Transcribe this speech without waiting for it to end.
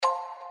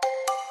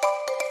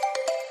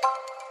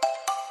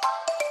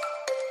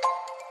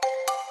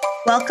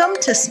Welcome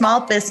to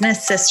Small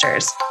Business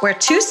Sisters, where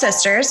two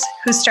sisters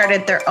who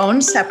started their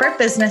own separate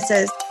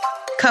businesses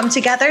come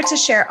together to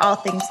share all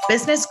things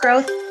business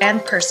growth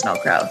and personal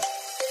growth.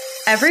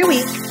 Every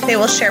week, they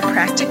will share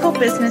practical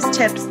business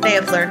tips they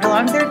have learned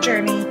along their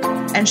journey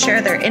and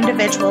share their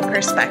individual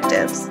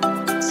perspectives.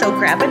 So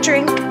grab a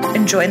drink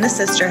and join the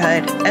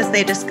sisterhood as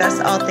they discuss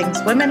all things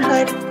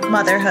womanhood,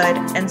 motherhood,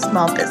 and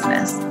small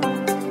business.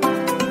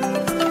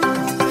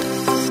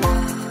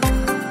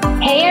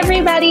 Hey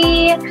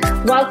everybody,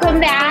 welcome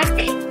back.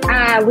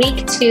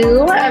 Week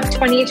 2 of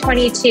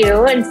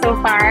 2022, and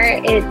so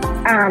far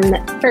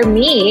for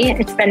me,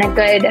 it's been a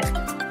good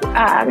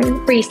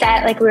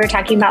reset. Like we were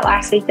talking about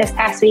last week. This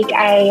past week,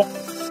 I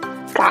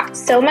got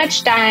so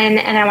much done,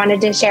 and I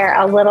wanted to share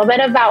a little bit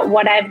about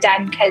what I've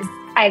done because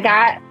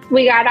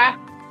we got off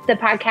the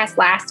podcast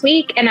last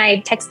week, and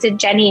I texted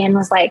Jenny and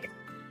was like,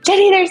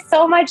 Jenny, there's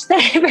so much that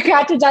I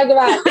forgot to talk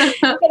about that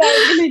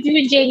I was going to do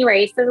in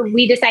January. So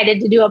we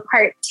decided to do a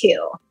part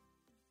 2.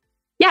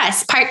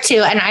 Yes, part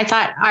 2. And I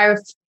thought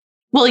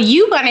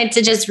you wanted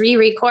to just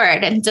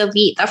re-record and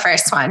delete the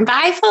first one. But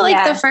I feel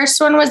like the first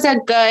one was a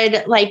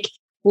good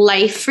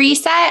life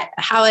reset,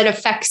 how it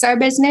affects our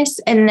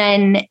business. And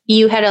then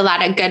you had a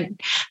lot of good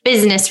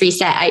business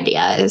reset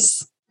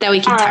ideas that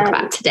we can talk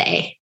about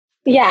today.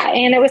 Yeah.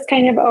 And it was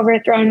kind of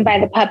overthrown by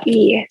the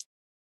puppy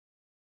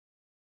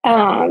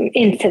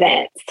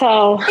incident.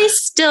 So I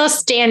still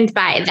stand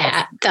by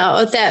that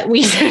though, that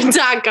we should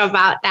talk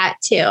about that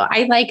too.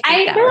 I like that.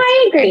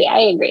 I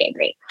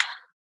agree.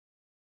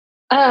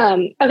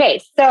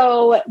 Okay.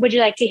 So would you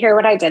like to hear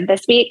what I did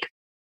this week?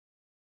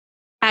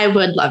 I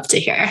would love to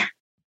hear.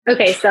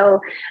 Okay. So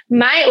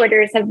my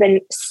orders have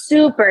been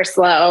super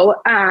slow.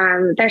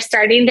 They're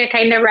starting to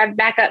kind of rev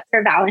back up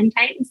for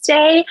Valentine's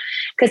Day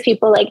because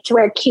people like to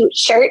wear cute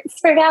shirts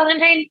for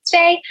Valentine's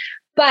Day.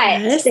 But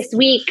this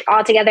week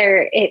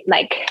altogether,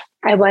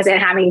 I wasn't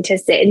having to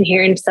sit in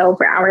here and sew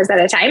for hours at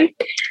a time.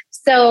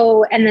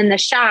 So, and then the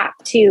shop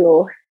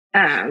too,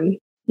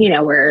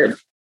 we're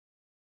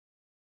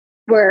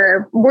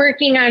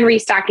working on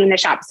restocking the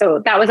shop.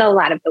 So that was a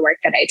lot of the work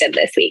that I did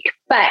this week.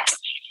 But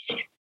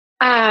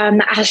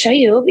I'll show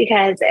you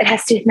because it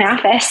has to do with my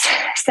office.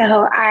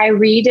 So I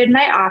redid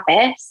my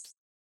office.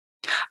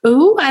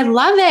 Ooh, I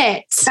love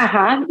it.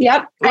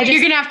 Yep. You're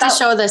going to have to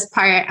show this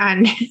part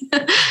on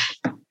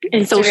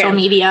in social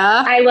media.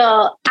 I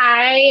will.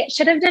 I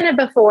should have done it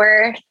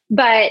before,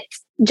 but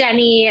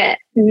Jenny,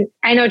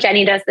 I know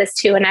Jenny does this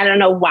too, and I don't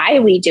know why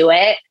we do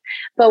it,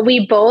 but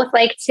we both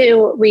like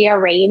to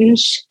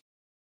rearrange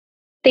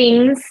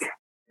things.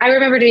 I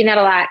remember doing that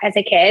a lot as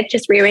a kid,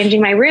 just rearranging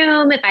my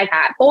room if I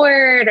got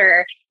bored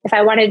or if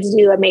I wanted to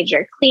do a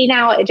major clean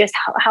out. It just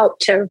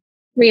helped to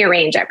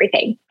rearrange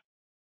everything.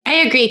 I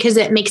agree because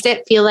it makes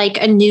it feel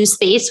like a new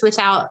space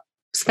without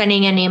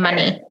spending any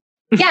money.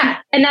 Yeah.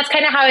 And that's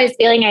kind of how I was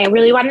feeling. I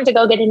really wanted to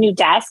go get a new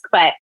desk,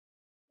 but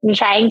I'm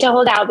trying to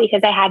hold out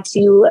because I had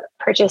to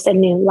purchase a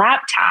new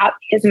laptop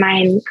because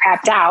mine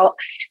crapped out.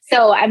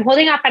 So I'm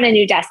holding off on a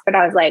new desk, but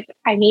I was like,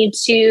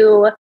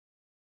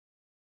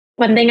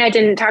 one thing I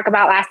didn't talk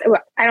about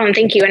I don't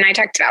think you and I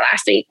talked about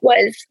last week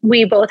was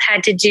we both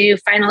had to do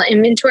final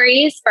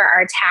inventories for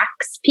our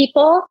tax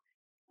people.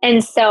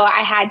 And so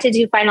I had to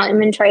do final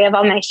inventory of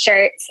all my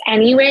shirts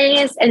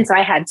anyways. And so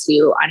I had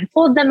to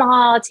unfold them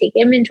all, take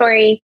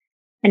inventory,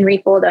 and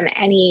refold them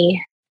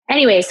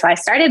anyway. So I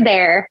started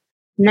there,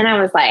 and then I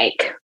was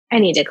like, I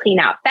need to clean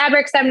out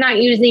fabrics I'm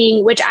not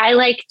using, which I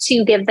like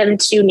to give them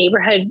to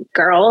neighborhood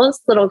girls,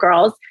 little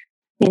girls.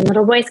 I mean,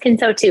 little boys can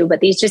sew too,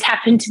 but these just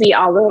happen to be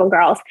all little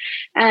girls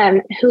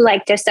who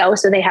like to sew.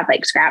 So they have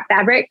scrap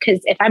fabric, because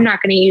if I'm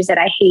not going to use it,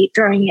 I hate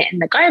throwing it in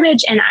the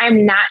garbage. And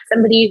I'm not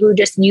somebody who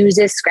just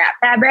uses scrap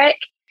fabric.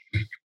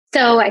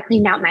 So I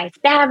cleaned out my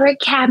fabric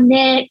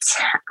cabinet.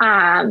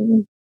 I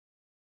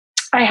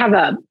have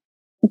a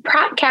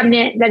prop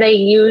cabinet that I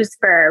use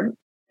for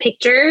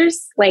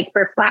pictures,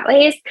 for flat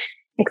lays.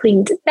 I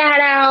cleaned that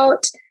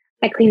out.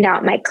 I cleaned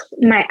out I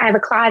have a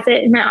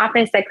closet in my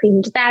office. I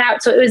cleaned that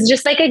out. So it was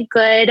just a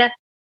good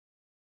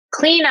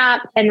clean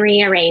up and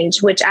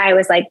rearrange, which I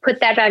was put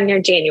that on your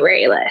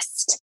January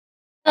list.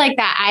 I like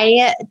that.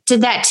 I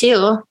did that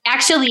too.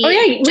 Actually,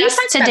 just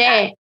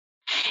today.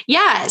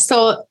 Yeah.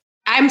 So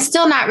I'm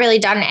still not really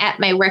done at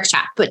my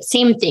workshop, but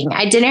same thing.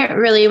 I didn't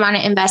really want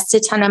to invest a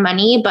ton of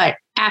money, but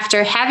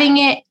after having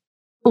it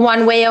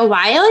one way a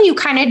while, you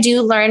kind of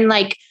do learn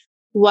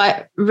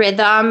what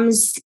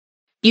rhythms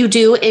you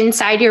do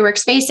inside your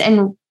workspace,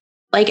 and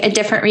a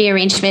different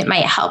rearrangement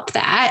might help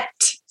that.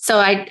 So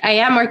I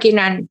am working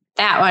on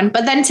that one.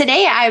 But then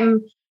today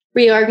I'm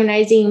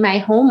reorganizing my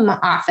home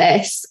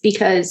office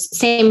because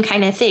same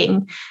kind of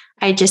thing.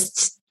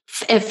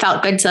 It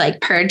felt good to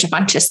purge a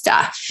bunch of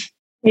stuff.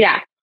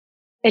 Yeah,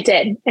 it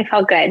did. It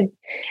felt good.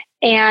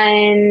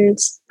 And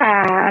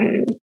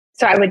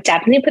so I would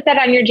definitely put that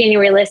on your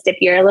January list.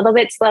 If you're a little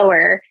bit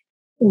slower,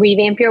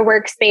 revamp your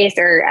workspace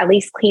or at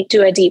least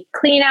do a deep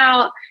clean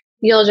out.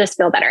 You'll just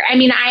feel better. I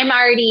mean, I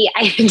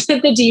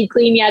did the deep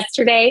clean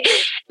yesterday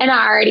and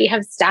I already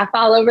have stuff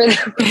all over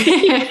the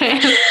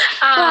place.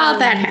 Well,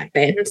 that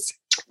happens.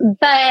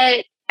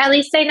 But at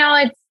least I know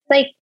it's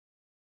like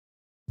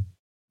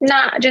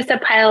not just a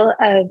pile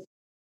of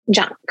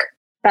junk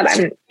that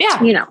I'm,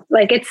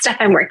 like it's stuff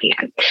I'm working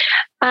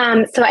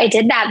on. So I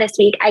did that this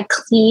week. I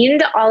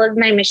cleaned all of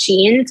my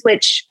machines,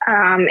 which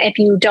if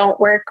you don't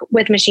work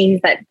with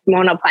machines, that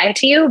won't apply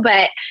to you,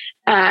 but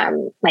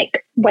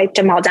like wiped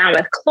them all down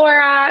with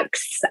Clorox.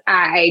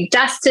 I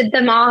dusted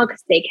them all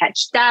because they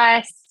catch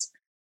dust.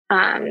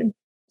 So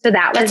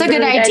that's a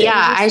good idea.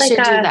 I should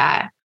do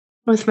that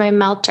with my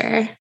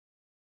melter.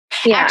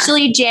 Yeah.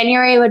 Actually,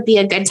 January would be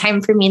a good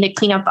time for me to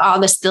clean up all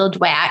the spilled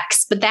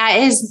wax, but that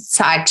is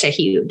such a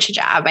huge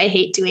job. I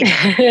hate doing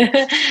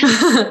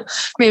it.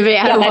 Maybe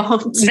I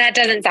won't. That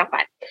doesn't sound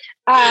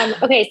fun.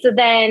 Okay, so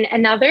then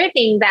another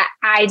thing that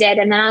I did,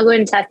 and then I'll go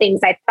into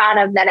things I thought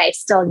of that I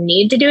still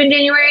need to do in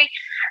January.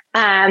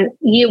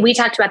 We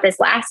talked about this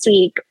last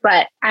week,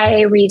 but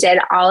I redid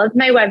all of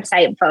my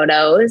website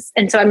photos.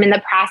 And so I'm in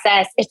the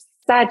process. It's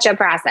such a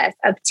process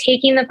of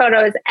taking the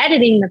photos,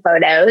 editing the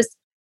photos,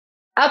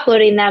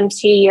 uploading them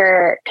to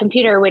your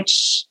computer,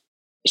 which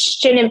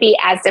shouldn't be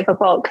as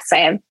difficult because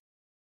I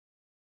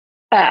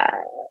have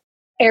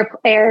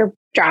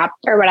AirDrop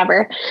or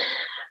whatever.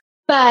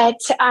 But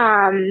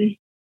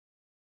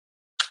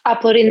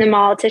uploading them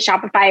all to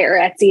Shopify or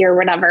Etsy or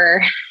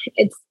whatever,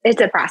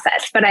 it's a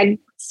process. But I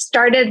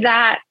started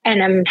that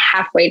and I'm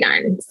halfway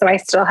done, so I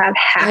still have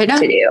half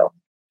to do.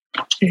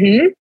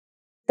 Mm-hmm.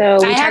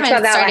 So I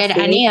haven't started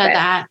any of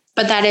that,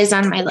 but that is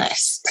on my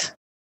list.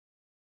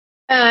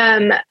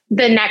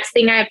 The next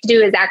thing I have to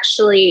do is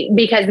actually,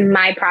 because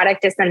my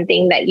product is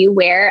something that you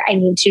wear, I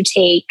need to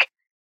take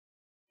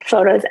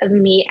photos of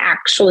me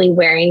actually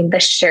wearing the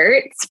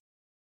shirts,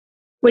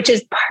 which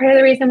is part of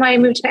the reason why I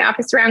moved my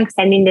office around, because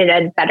I needed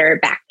a better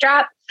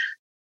backdrop.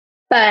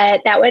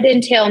 But that would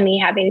entail me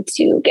having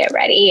to get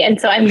ready. And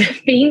so I'm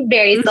being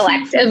very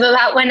selective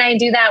about when I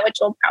do that, which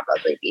will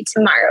probably be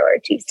tomorrow or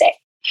Tuesday.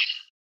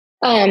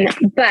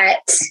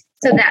 But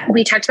so that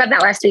we talked about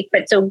that last week,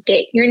 but so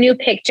get your new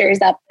pictures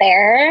up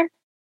there.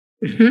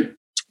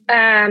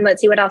 Mm-hmm.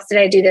 Let's see, what else did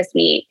I do this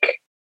week?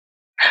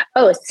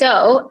 Oh,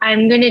 so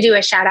I'm going to do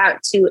a shout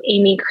out to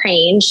Amy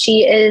Crane.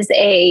 She is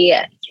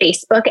a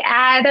Facebook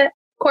ad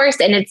course,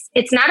 and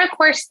it's not a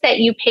course that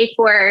you pay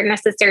for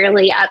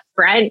necessarily up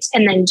front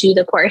and then do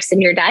the course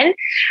and you're done.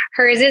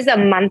 Hers is a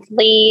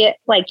monthly,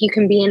 like you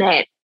can be in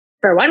it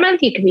for 1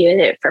 month, you can be in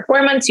it for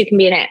 4 months, you can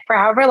be in it for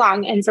however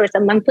long. And so it's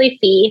a monthly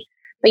fee,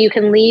 but you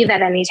can leave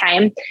at any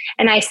time.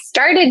 And I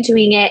started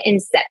doing it in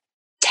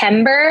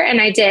September,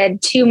 and I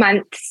did 2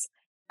 months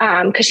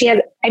because she has,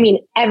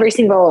 every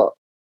single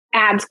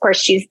ads course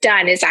she's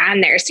done is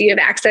on there. So you have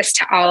access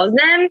to all of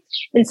them.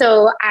 And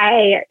so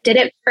I did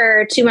it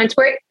for 2 months,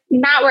 where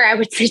I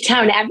would sit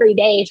down every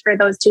day for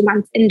those 2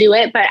 months and do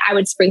it, but I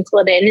would sprinkle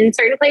it in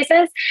certain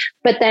places.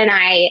 But then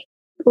I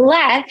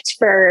left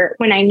for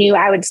when I knew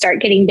I would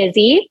start getting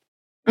busy.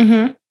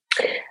 Mm-hmm.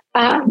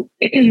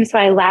 So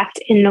I left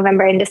in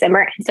November and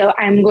December. And so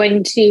I'm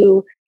going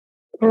to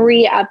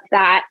re-up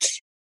that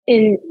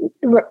in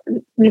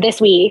this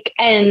week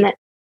and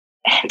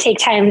take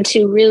time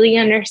to really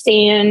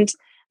understand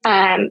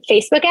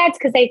Facebook ads,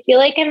 because I feel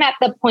like I'm at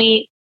the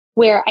point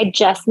where I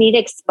just need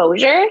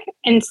exposure.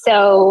 And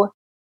so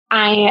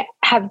I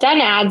have done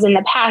ads in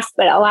the past,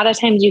 but a lot of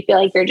times you feel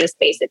like you're just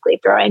basically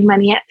throwing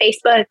money at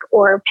Facebook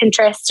or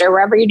Pinterest or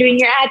wherever you're doing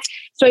your ads.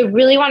 So I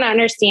really want to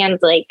understand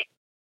like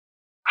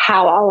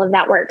how all of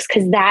that works,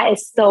 because that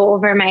is so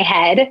over my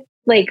head.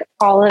 Like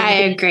all of I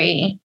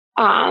agree.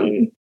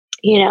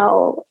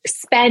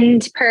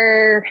 Spend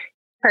per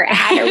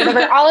ad or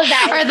whatever, all of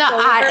that. Or the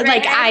ad,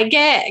 like head. I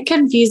get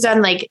confused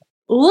on like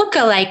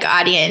lookalike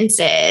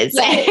audiences.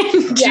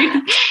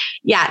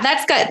 Yeah,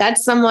 that's good.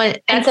 That's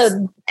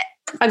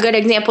a good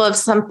example of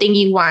something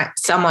you want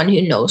someone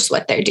who knows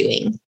what they're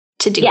doing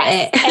to do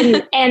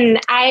it. and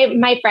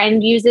my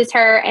friend uses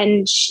her,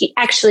 and she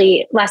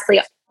actually,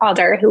 Leslie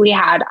Alder, who we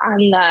had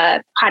on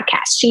the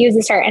podcast, she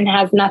uses her and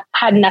has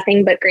had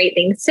nothing but great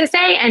things to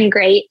say and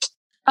great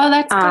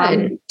that's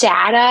good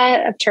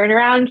data of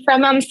turnaround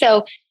from them.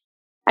 So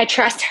I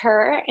trust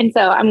her. And so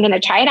I'm going to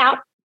try it out.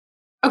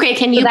 Okay.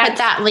 Can you put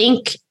that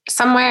link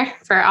somewhere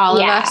for all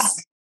of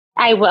us?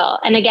 I will.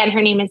 And again,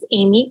 her name is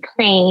Amy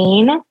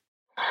Crane.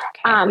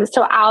 Okay.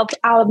 So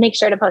I'll make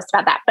sure to post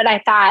about that. But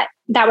I thought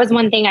that was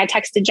one thing I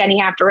texted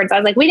Jenny afterwards. I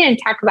was like, we didn't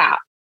talk about,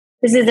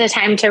 this is a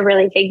time to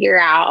really figure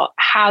out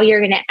how you're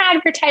going to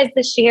advertise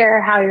this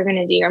year, how you're going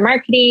to do your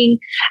marketing.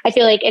 I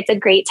feel like it's a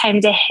great time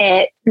to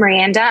hit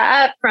Miranda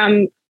up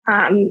from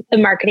the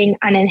Marketing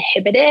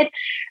Uninhibited.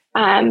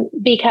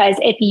 Because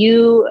if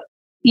you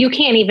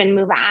can't even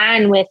move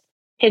on with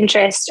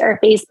Pinterest or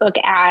Facebook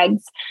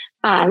ads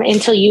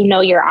until you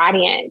know your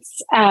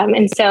audience.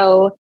 And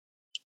so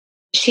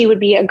she would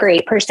be a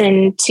great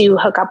person to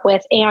hook up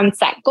with and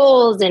set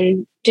goals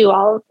and do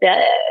all of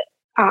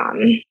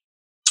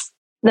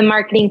the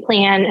marketing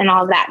plan and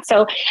all of that.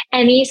 So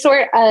any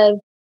sort of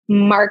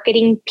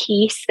marketing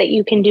piece that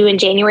you can do in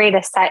January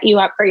to set you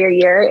up for your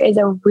year is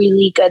a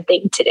really good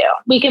thing to do.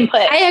 We can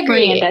put, I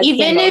agree. Miranda's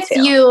even if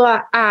too. you,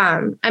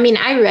 I mean,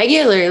 I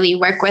regularly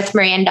work with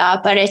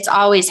Miranda, but it's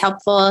always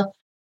helpful.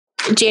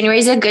 January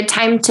is a good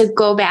time to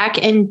go back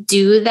and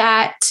do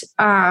that.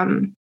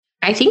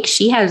 I think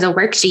she has a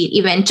worksheet,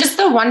 even just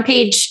the one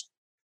page,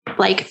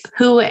 like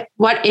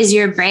what is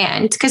your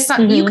brand? Because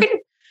you can,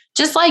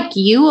 just like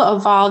you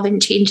evolve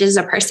and change as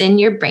a person,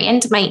 your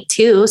brand might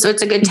too. So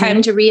it's a good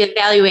time to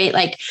reevaluate,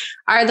 like,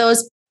 are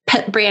those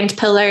brand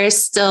pillars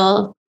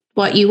still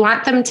what you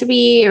want them to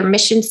be? Your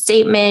mission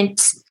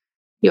statement,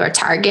 your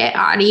target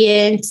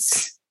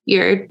audience,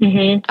 your,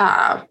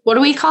 what do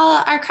we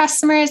call our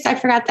customers? I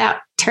forgot that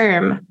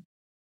term.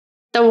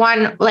 The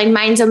one, like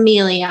mine's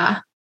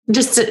Amelia.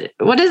 Just,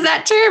 what is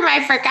that term?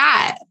 I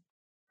forgot.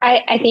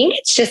 I think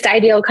it's just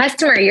ideal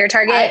customer, your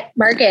target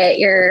market,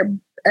 your,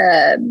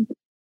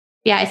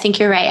 yeah, I think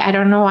you're right. I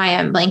don't know why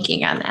I'm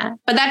blanking on that,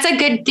 but that's a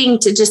good thing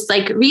to just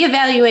like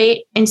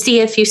reevaluate and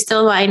see if you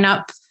still line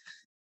up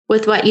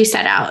with what you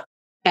set out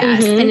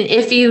as. And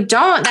if you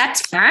don't,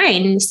 that's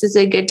fine. This is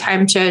a good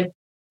time to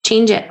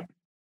change it.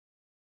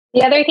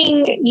 The other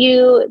thing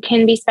you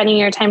can be spending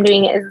your time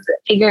doing is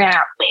figuring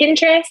out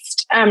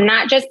Pinterest,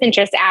 not just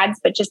Pinterest ads,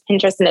 but just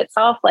Pinterest in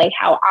itself, like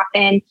how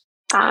often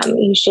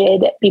you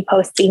should be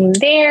posting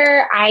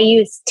there. I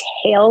use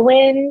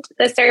Tailwind,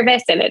 the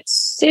service, and it's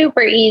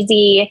super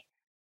easy.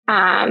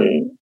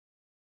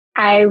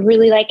 I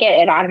really like it.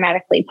 It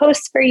automatically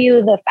posts for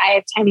you the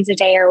 5 times a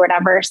day or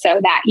whatever, so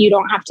that you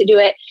don't have to do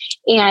it.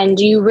 And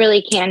you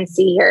really can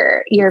see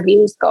your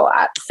views go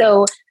up.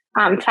 So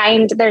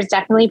there's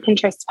definitely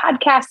Pinterest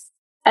podcasts.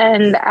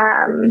 And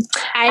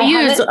I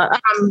use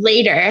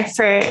later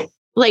for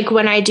like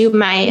when I do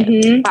my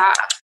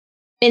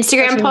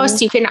Instagram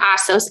post, you can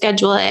also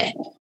schedule it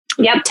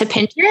to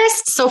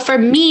Pinterest. So for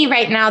me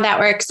right now, that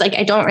works. Like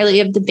I don't really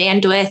have the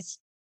bandwidth.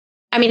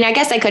 I mean, I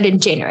guess I could in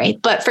January,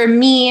 but for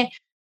me,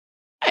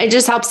 it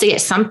just helps to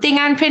get something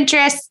on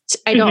Pinterest.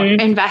 I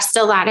don't invest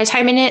a lot of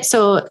time in it.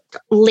 So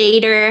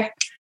later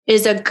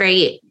is a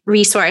great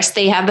resource.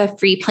 They have a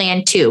free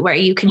plan too, where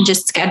you can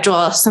just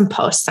schedule some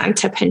posts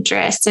onto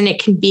Pinterest and it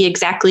can be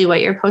exactly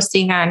what you're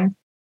posting on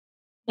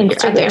your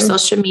other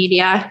social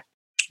media.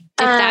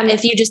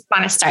 If you just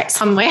want to start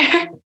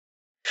somewhere.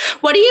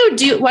 What do you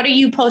do? What do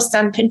you post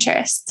on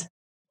Pinterest?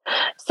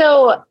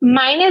 So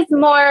mine is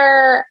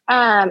more,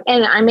 and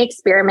I'm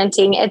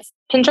experimenting.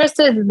 Pinterest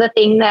is the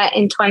thing that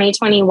in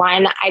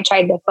 2021, I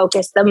tried to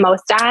focus the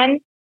most on,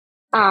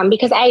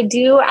 because I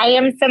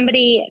am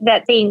somebody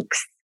that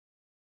thinks,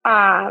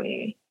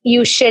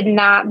 you should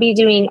not be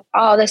doing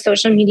all the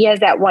social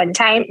medias at one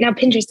time. Now,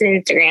 Pinterest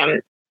and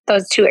Instagram,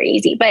 those two are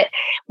easy, but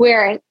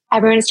where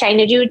everyone's trying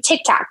to do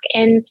TikTok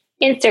and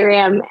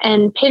Instagram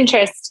and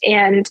Pinterest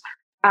and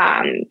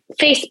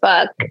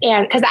Facebook,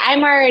 and because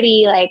I'm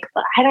already like,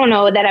 I don't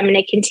know that I'm going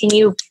to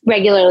continue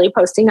regularly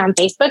posting on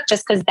Facebook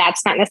just because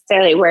that's not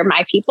necessarily where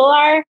my people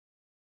are.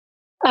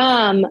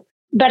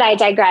 But I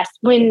digress.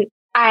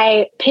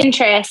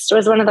 Pinterest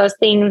was one of those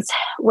things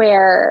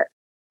where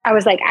I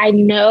was like, I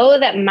know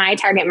that my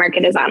target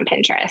market is on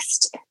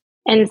Pinterest.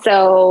 And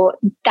so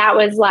that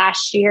was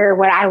last year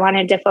what I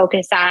wanted to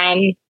focus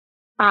on,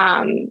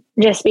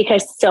 just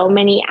because so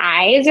many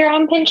eyes are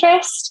on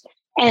Pinterest.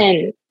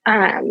 And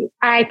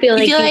I feel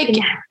like,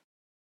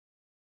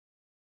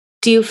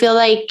 do you feel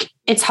like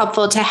it's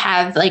helpful to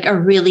have like a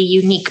really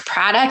unique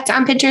product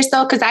on Pinterest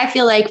though? Because I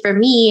feel like for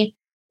me,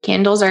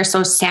 candles are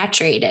so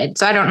saturated.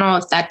 So I don't know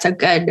if that's a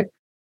good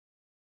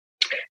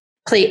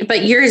play,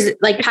 but yours,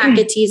 like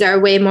pocket teas, are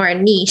way more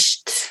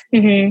niched.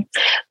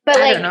 But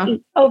like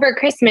over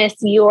Christmas,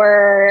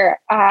 your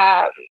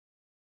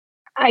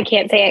I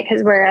can't say it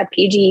because we're a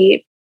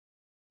PG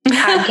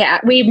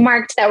podcast. We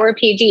marked that we're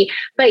PG,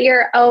 but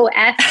your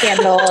OF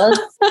candles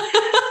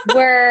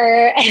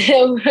were,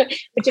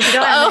 which if you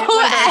don't have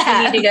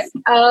one, you need to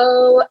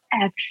go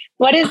OF.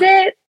 What is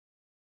it?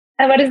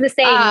 What is the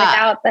saying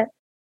without the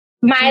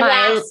my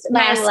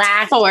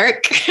last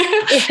fork?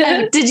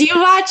 Did you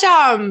watch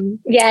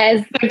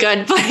Yes, The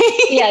Good Place?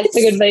 Yes,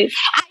 The Good Place.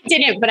 I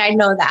didn't, but I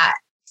know that.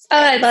 Oh,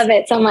 I love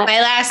it so much.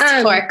 My last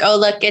fork. Oh,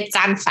 look, it's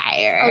on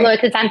fire. Oh,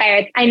 look, it's on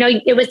fire. I know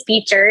it was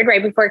featured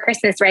right before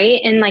Christmas, right?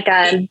 In like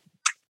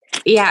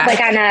like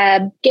on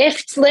a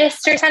gift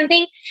list or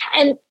something.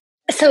 And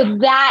so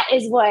that's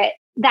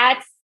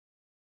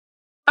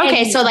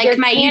okay. So like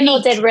my candle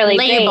did really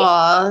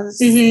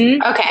labels. Okay.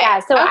 Yeah.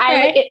 So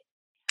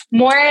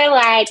more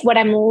like what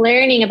I'm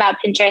learning about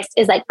Pinterest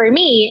is like, for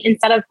me,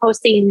 instead of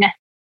posting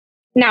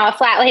now a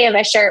flat lay of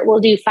a shirt will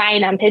do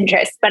fine on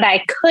Pinterest, but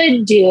I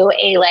could do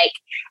a like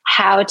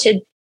how to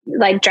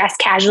like dress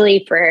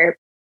casually for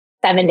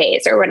 7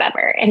 days or whatever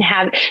and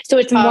so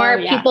it's more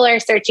people are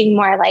searching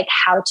more like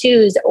how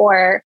to's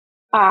or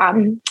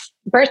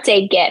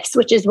birthday gifts,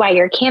 which is why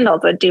your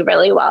candles would do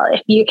really well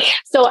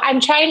so I'm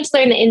trying to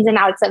learn the ins and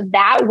outs of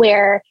that,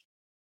 where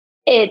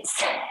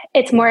it's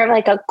more of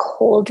like a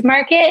cold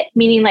market,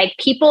 meaning like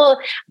people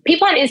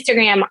on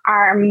Instagram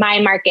are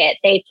my market.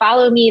 They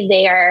follow me.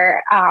 They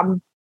are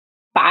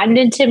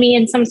bonded to me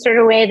in some sort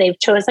of way. They've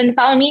chosen to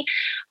follow me,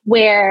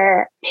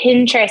 where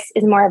Pinterest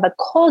is more of a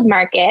cold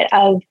market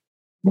of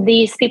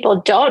these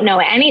people don't know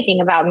anything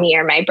about me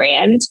or my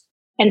brand.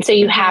 And so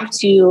you have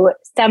to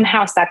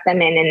somehow suck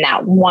them in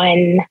that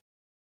one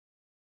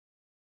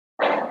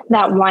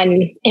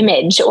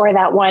image or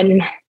that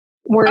one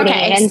wording.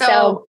 Okay, and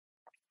so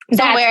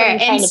where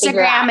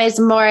Instagram is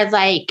more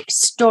like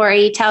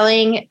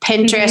storytelling,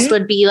 Pinterest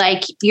would be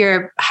like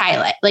your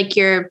highlight, like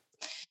your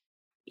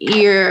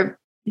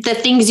the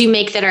things you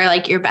make that are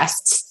like your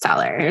best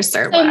sellers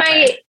or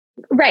whatever.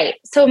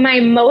 So my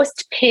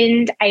most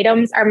pinned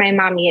items are my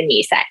mommy and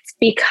me sets,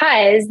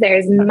 because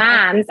there's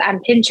moms on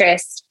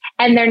Pinterest,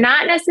 and they're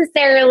not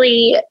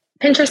necessarily,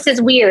 Pinterest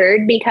is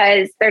weird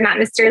because they're not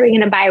necessarily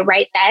going to buy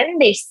right then.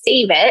 They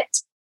save it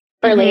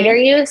for later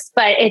use,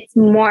 but it's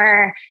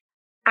more,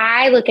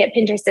 I look at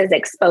Pinterest as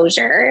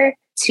exposure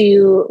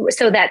so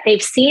that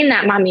they've seen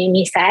that mommy and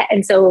me set.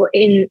 And so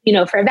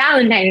for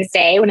Valentine's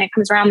Day, when it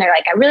comes around, they're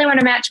like, I really want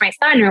to match my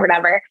son or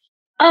whatever.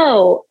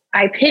 Oh,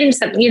 I pinned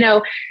something,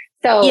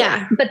 So,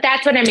 yeah. But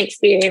that's what I'm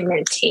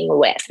experimenting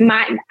with.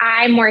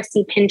 I more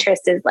see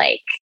Pinterest as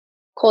like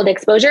cold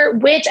exposure,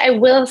 which I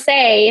will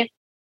say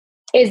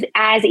is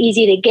as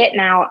easy to get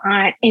now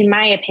in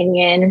my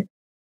opinion,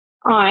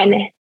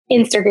 on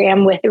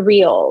Instagram with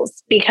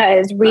Reels,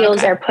 because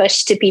Reels are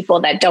pushed to people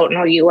that don't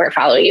know you or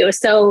follow you.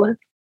 So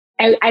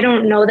I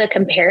don't know the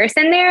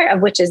comparison there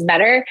of which is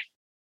better.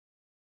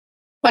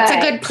 What's a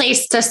good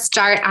place to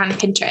start on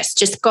Pinterest?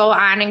 Just go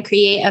on and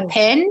create a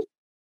pin?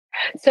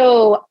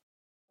 So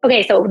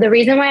the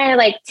reason why I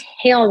like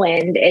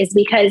Tailwind is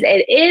because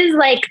it is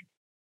like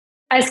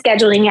a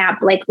scheduling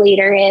app like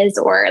Later is,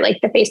 or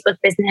like the Facebook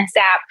business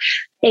app,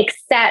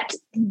 except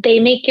they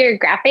make your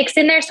graphics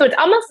in there. So it's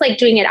almost like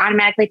doing it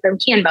automatically from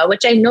Canva,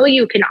 which I know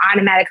you can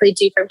automatically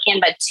do from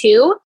Canva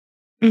too.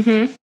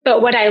 Mm-hmm.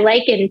 But what I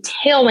like in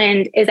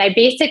Tailwind is so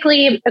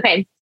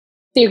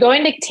you go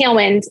into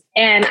Tailwind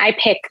and I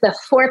pick the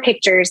 4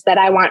 pictures that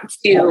I want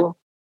to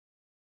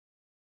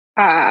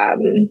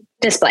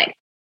display.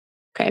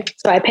 Okay.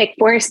 So I pick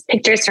 4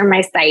 pictures from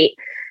my site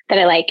that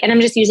I like, and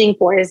I'm just using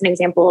 4 as an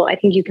example. I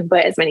think you can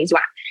put as many as you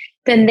want.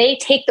 Then they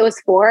take those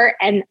 4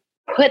 and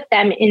put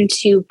them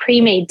into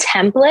pre-made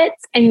templates.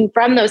 And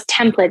from those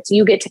templates,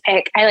 you get to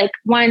pick, I like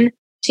 1,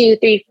 2,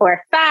 3,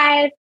 4,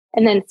 5,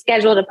 and then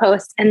schedule to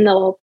post, and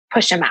they'll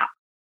push them out.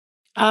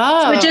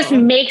 Oh, so it just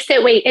makes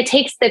it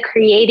takes the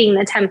creating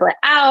the template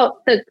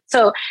out.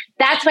 So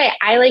that's why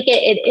I like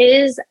it. It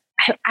is,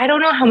 I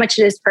don't know how much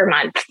it is per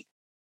month.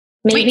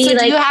 Maybe so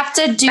do you have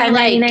to do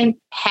like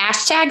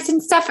hashtags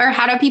and stuff, or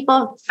how do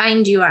people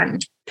find you on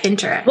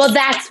Pinterest? Well,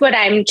 that's what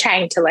I'm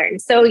trying to learn.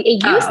 So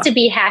it used to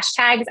be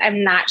hashtags.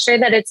 I'm not sure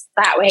that it's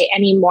that way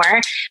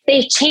anymore.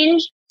 They've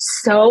changed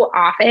so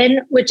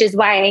often, which is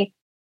why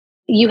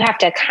you have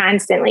to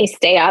constantly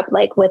stay up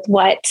like with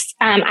what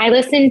I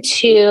listen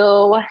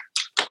to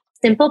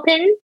Simple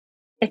Pin.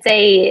 It's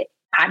a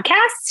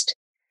podcast.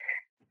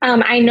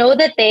 I know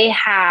that they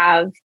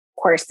have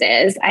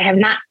courses. I have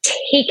not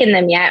taken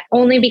them yet,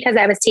 only because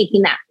I was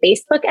taking that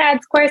Facebook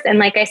ads course. And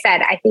like I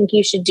said, I think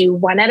you should do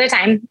one at a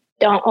time.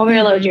 Don't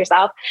overload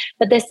yourself.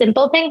 But the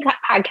Simple Pin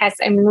podcast,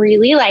 I'm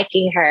really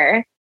liking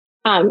her.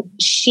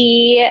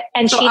 She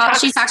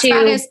talks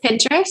about is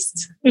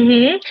Pinterest.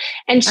 Mm-hmm,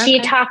 and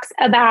she talks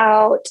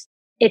about,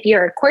 if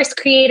you're a course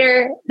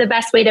creator, the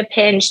best way to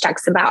pin. She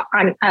talks about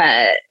on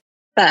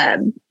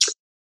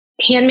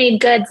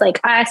handmade goods like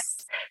us.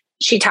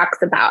 She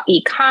talks about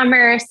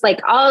e-commerce, like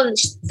all.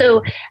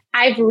 So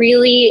I've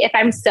really, if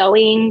I'm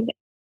sewing,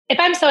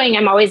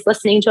 I'm always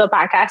listening to a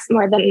podcast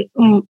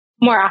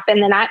more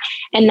often than not.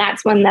 And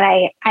that's one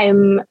that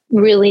I'm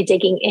really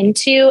digging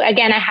into.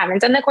 Again, I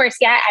haven't done the course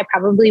yet. I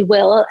probably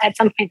will at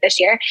some point this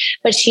year,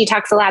 but she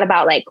talks a lot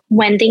about like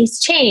when things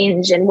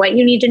change and what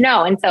you need to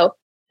know. And so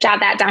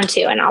jot that down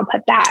too. And I'll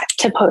put that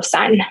to post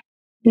on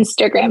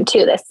Instagram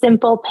too, the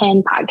Simple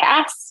Pin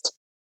podcast.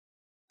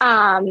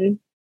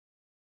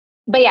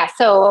 But yeah,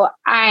 so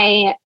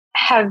I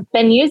have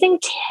been using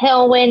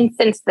Tailwind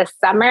since the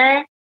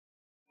summer,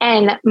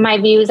 and my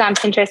views on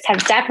Pinterest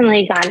have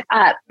definitely gone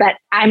up, but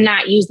I'm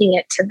not using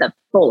it to the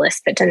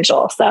fullest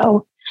potential.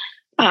 So,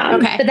 but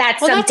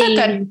that's something.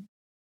 That's good.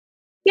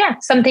 Yeah,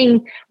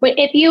 something.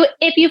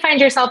 If you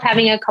find yourself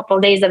having a couple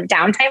of days of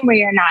downtime where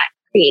you're not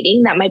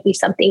creating, that might be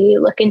something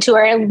you look into,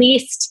 or at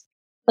least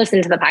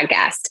listen to the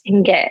podcast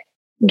and get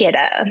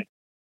a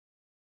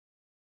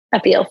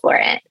feel for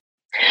it.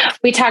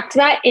 We talked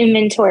about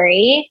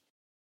inventory.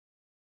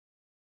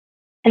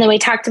 And then we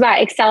talked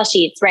about Excel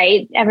sheets,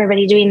 right?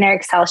 Everybody doing their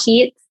Excel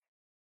sheets.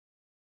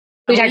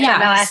 We talked about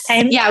that last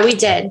time. Yeah, we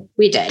did.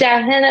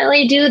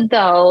 Definitely do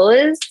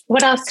those.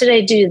 What else did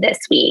I do this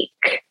week?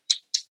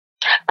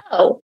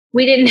 Oh,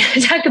 we didn't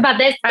talk about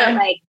this, but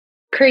like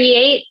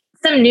create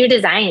some new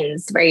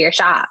designs for your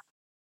shop.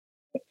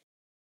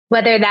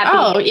 Whether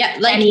that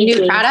be like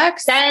new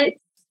products. Scents.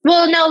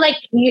 Well, no, like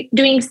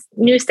doing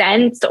new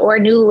scents or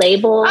new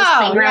labels,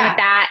 playing around with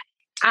that.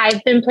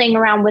 I've been playing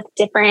around with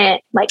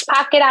different like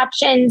pocket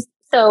options.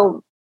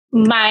 So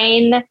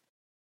mine,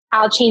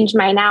 I'll change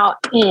mine out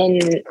in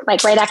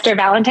like right after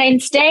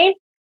Valentine's Day.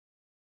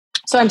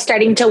 So I'm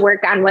starting to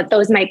work on what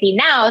those might be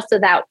now so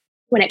that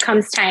when it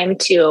comes time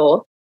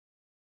to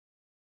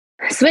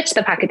switch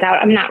the pockets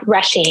out, I'm not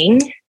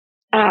rushing.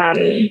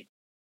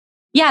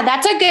 Yeah,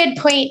 that's a good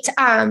point.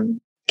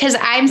 Because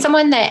I'm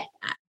someone that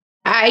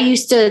I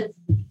used to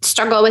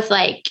struggle with,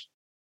 like,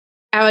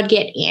 I would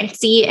get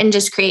antsy and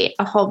just create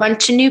a whole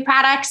bunch of new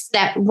products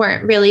that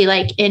weren't really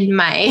like in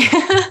my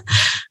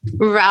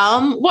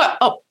realm.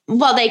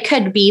 Well, they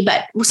could be,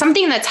 but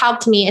something that's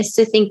helped me is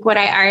to think what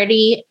I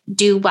already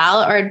do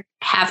well or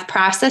have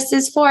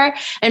processes for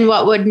and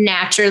what would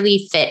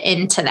naturally fit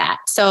into that.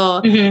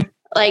 So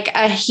like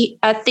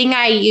a thing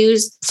I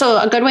use. So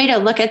a good way to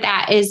look at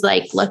that is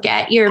like, look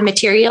at your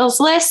materials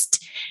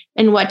list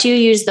and what do you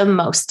use the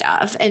most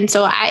of? And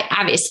so I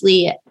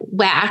obviously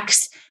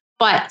wax,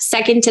 but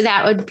second to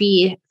that would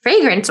be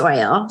fragrance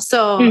oil.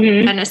 So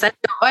and essential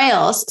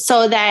oils.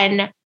 So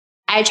then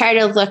I try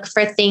to look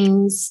for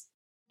things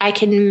I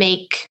can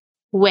make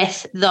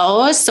with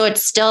those. So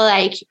it's still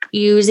like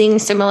using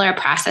similar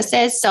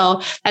processes.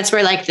 So that's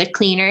where like the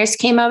cleaners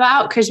came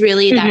about. Cause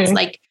really that's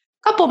like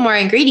a couple more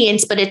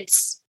ingredients, but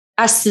it's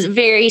a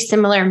very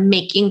similar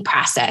making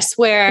process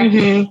where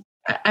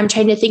I'm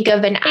trying to think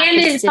of an and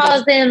it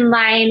falls in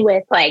line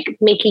with like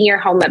making your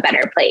home a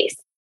better place.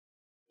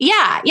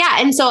 Yeah.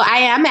 And so I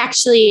am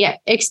actually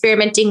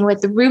experimenting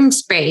with room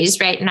sprays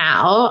right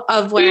now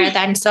of where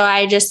then, so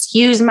I just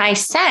use my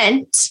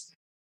scent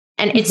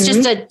and it's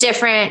just a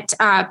different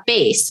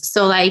base.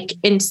 So like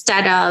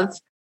instead of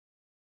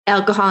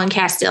alcohol and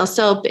castile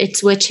soap,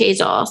 it's witch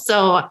hazel.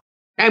 So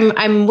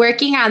I'm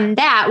working on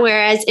that,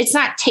 whereas it's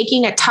not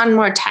taking a ton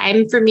more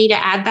time for me to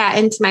add that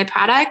into my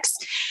products.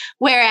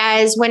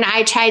 Whereas when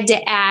I tried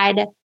to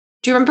add,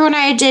 do you remember when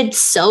I did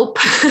soap?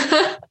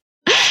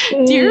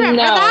 Do you remember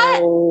that?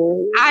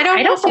 I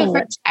don't know if I've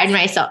ever tried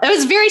myself. It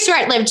was very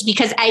short-lived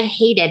because I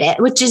hated it,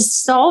 which is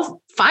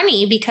so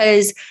funny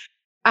because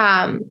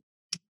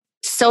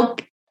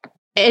soap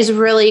is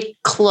really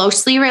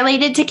closely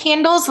related to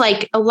candles.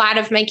 Like a lot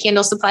of my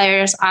candle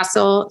suppliers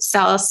also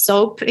sell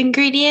soap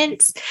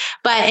ingredients,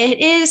 but it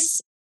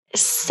is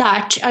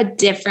such a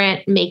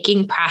different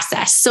making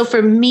process. So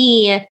for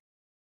me,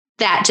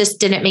 that just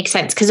didn't make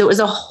sense because it was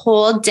a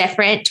whole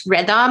different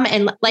rhythm.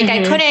 And like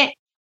I couldn't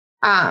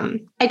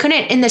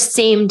in the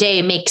same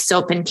day make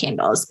soap and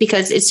candles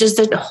because it's just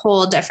a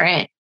whole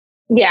different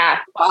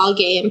ball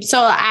game.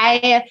 So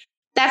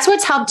that's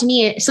what's helped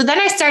me. So then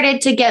I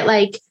started to get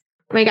like,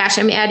 oh my gosh,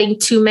 I'm adding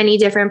too many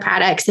different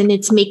products and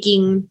it's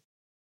making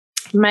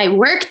my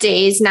work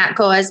days not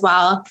go as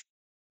well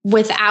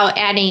without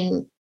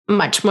adding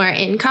much more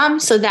income.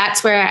 So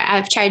that's where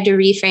I've tried to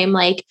reframe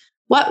like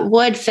what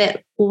would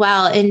fit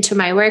well into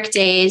my work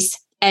days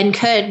and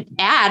could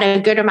add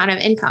a good amount of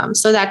income.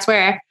 So that's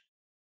where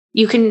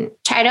you can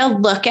try to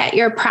look at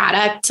your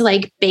product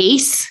like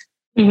base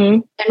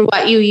and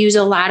what you use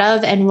a lot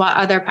of and what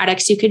other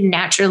products you could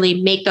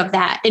naturally make of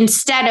that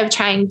instead of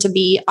trying to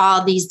be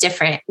all these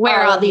different,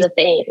 wear all these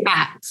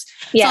hats.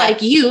 Yeah. So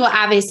like you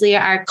obviously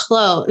are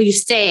you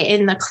stay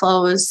in the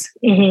clothes.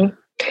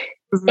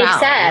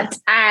 Except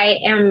I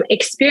am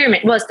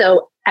Well,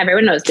 so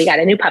everyone knows we got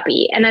a new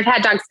puppy and I've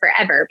had dogs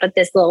forever, but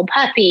this little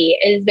puppy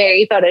is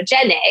very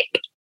photogenic.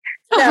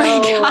 So, oh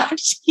my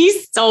gosh,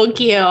 he's so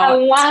cute.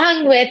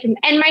 Along with,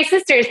 and my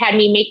sisters had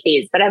me make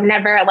these, but I've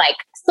never like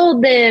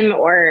sold them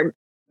or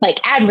like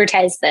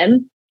advertised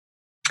them.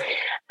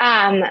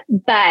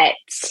 But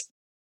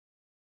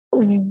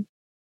well,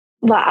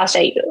 I'll show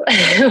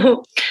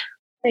you.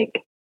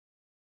 Like,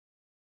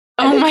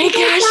 oh my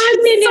gosh.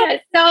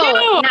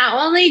 So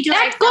not only do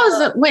that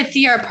goes with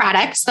your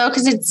products though,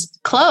 because it's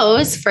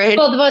clothes for so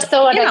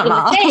what I was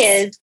going to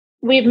say is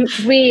we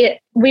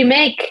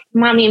make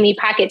Mommy and Me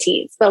pocket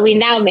tees, but we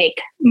now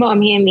make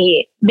Mommy and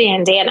Me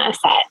bandana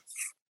sets.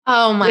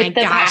 Oh my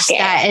gosh,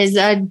 that is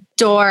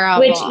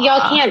adorable. Which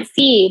y'all can't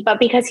see, but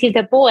because he's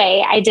a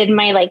boy, I did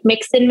my like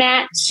mix and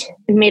match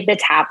and made the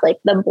top like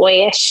the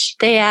boyish.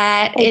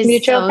 That is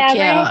neutral so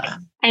fabric. Cute.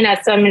 I know,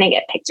 so I'm going to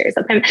get pictures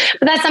of him.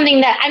 But that's something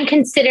that I'm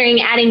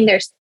considering adding. Their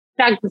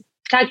dog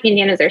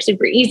bandanas are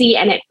super easy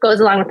and it goes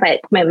along with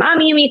my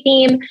Mommy and Me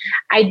theme.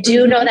 I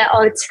do know that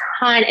a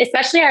ton,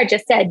 especially our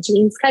Just Said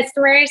Jeans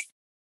customers,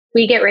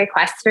 we get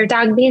requests for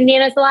dog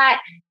bandanas a lot.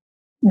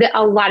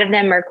 A lot of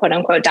them are quote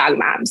unquote dog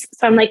moms.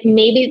 So I'm like,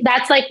 maybe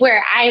that's like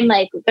where I'm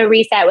like the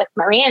reset with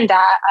Miranda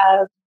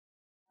of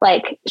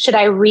like, should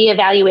I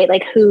reevaluate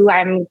like who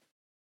I'm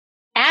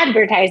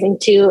advertising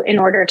to in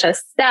order to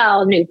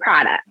sell new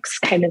products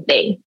kind of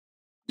thing.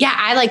 Yeah,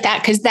 I like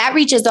that because that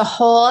reaches a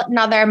whole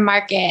nother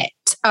market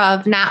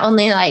of not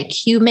only like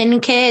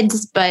human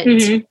kids, but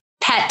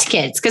pet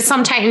kids. Because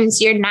sometimes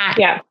you're not,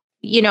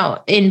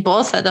 in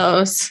both of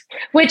those.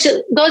 Which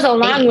goes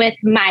along with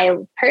my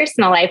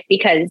personal life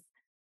because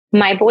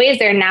my boys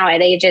are now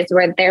at ages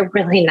where they're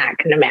really not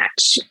going to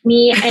match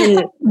me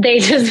and they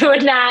just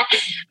would not.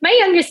 My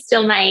youngest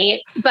still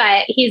might,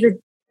 but he's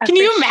Can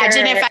you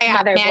imagine if I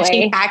have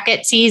matching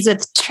pocket tees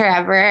with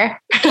Trevor?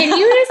 Can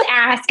you just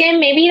ask him?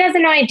 Maybe he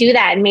doesn't know I do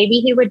that. And maybe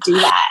he would do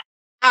that.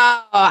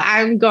 Oh,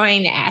 I'm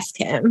going to ask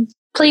him.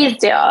 Please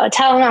do.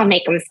 Tell him I'll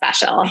make him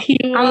special.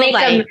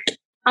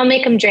 I'll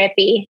make him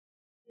drippy.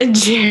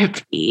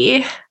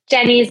 Drippy.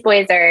 Jenny's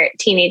boys are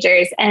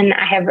teenagers and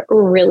I have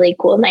really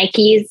cool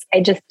Nikes. I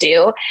just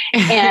do.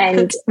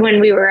 And when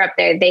we were up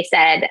there, they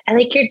said, I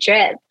like your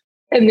drip.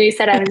 And they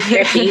said I was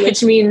drippy,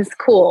 which means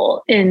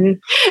cool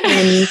in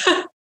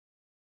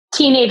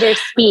teenager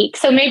speak.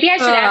 So maybe I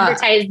should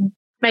advertise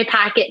my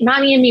pocket.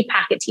 Mommy and me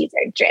pocket tees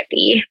are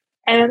drippy.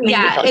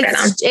 Yeah,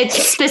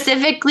 it's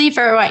specifically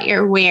for what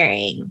you're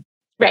wearing.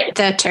 Right.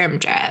 The term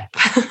drip.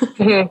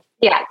 Mm-hmm.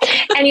 Yeah.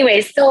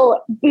 Anyway,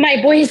 so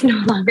my boys no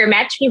longer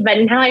match me, but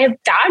now I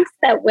have dogs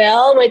that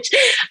will, which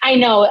I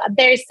know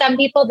there's some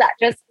people that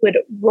just would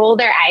roll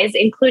their eyes,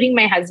 including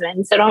my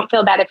husband. So don't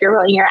feel bad if you're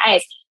rolling your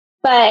eyes.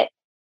 But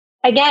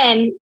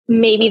again,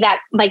 maybe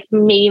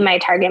my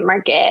target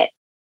market.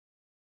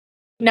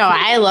 No,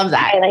 I love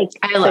that.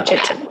 I love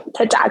it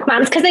to dog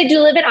moms because I do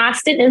live in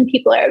Austin and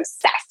people are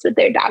obsessed with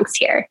their dogs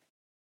here.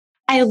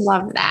 I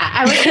love that.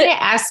 I was going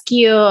to ask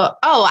you.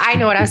 Oh, I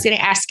know what I was going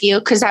to ask you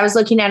because I was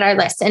looking at our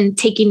list and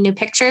taking new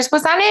pictures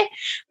was on it.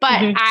 But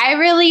I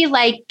really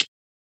like,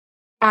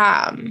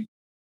 I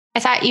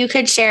thought you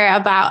could share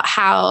about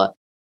how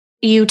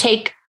you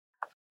take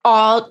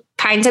all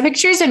kinds of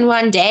pictures in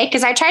one day.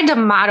 Because I tried to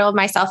model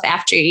myself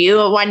after you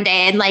one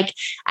day. And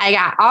I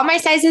got all my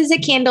sizes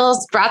of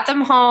candles, brought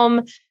them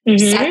home,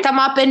 set them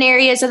up in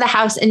areas of the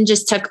house and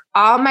just took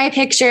all my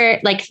picture,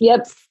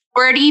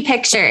 40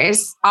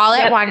 pictures all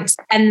at once.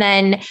 And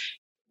then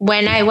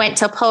when I went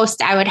to post,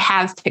 I would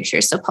have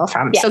pictures to pull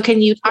from. Yes. So can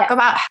you talk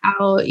about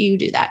how you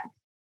do that?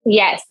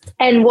 Yes.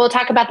 And we'll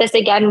talk about this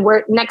again.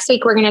 Next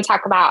week, we're going to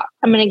talk about,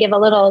 I'm going to give a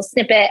little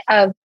snippet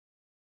of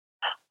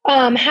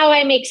how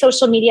I make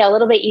social media a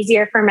little bit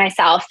easier for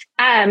myself.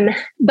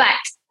 But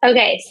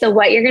okay. So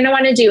what you're going to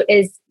want to do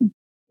is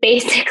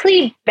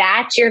basically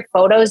batch your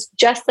photos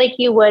just like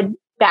you would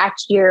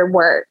batch your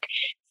work.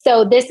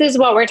 So this is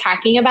what we're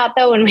talking about,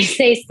 though, when we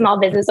say small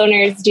business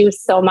owners do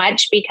so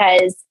much,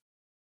 because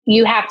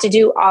you have to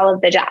do all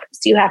of the jobs.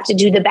 You have to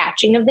do the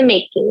batching of the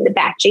making, the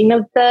batching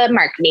of the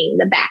marketing,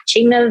 the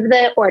batching of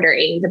the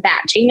ordering, the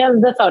batching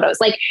of the photos.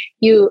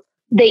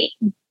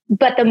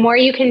 But the more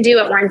you can do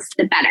at once,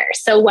 the better.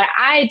 So what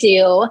I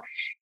do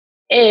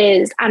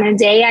is on a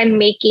day I'm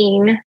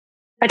making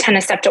a ton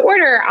of stuff to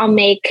order, I'll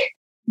make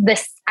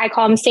this, I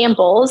call them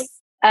samples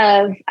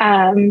of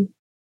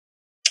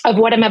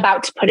what I'm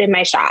about to put in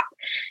my shop.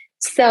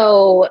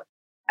 So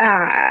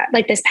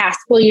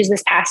we'll use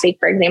this past week,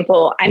 for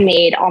example, I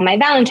made all my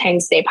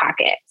Valentine's Day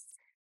pockets.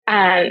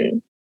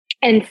 And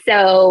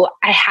so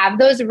I have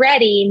those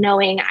ready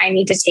knowing I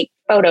need to take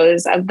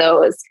photos of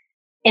those.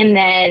 And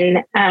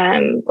then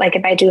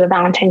if I do a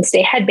Valentine's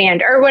Day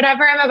headband or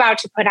whatever I'm about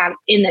to put out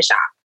in the shop.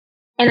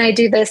 And I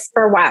do this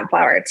for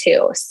Wildflower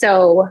too.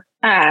 So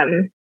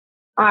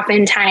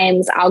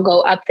oftentimes I'll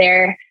go up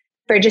there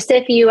for just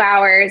a few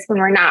hours when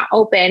we're not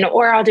open,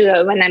 or I'll do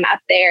it when I'm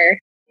up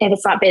there if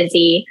it's not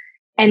busy,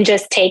 and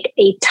just take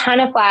a ton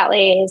of flat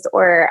lays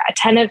or a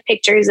ton of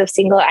pictures of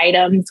single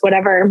items,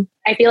 whatever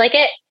I feel like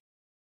it.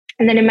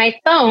 And then in my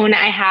phone,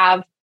 I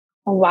have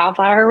a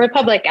Wildflower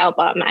Republic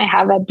album. I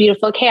have a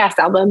Beautiful Chaos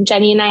album.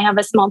 Jenny and I have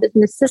a Small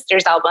Business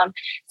Sisters album.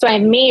 So I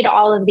made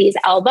all of these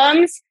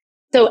albums.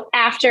 So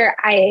after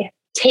I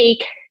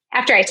take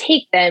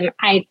them,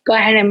 I go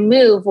ahead and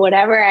move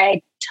whatever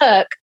I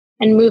took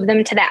and move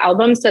them to the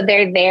album. So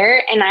they're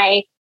there and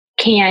I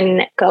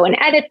can go and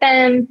edit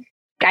them.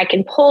 I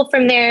can pull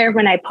from there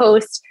when I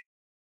post.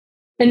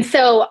 And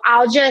so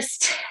I'll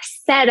just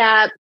set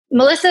up.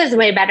 Melissa is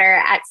way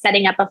better at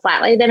setting up a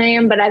flat lay than I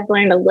am, but I've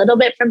learned a little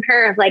bit from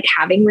her of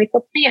having a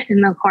plant in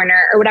the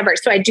corner or whatever.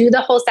 So I do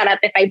the whole setup.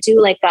 If I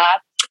do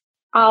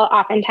I'll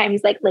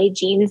oftentimes lay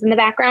jeans in the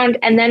background.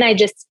 And then I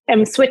just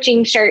am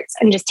switching shirts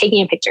and just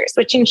taking a picture,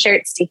 switching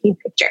shirts, taking a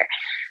picture.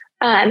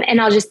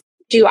 And I'll just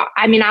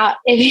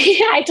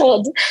I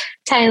told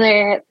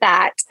Tyler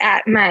that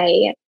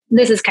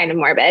this is kind of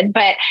morbid,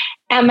 but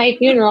at my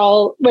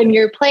funeral, when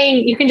you're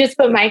playing, you can just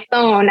put my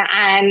phone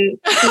on,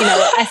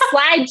 a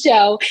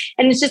slideshow,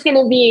 and it's just going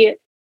to be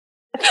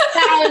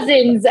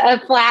thousands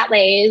of flat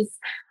lays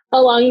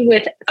along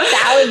with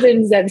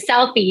thousands of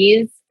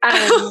selfies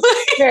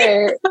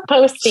for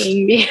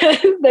posting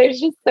because there's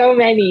just so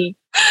many.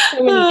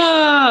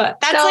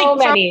 That's so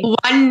many.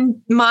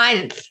 1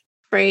 month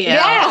for you.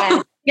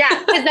 Yeah.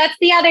 Yeah. Because that's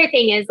the other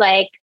thing is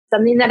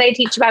something that I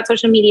teach about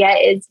social media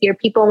is your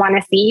people want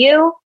to see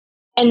you.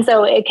 And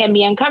so it can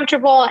be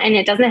uncomfortable and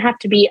it doesn't have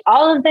to be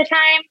all of the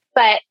time.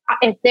 But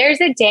if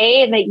there's a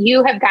day that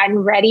you have gotten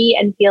ready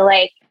and feel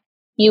like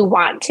you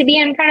want to be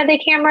in front of the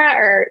camera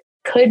or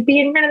could be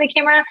in front of the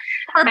camera.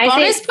 Or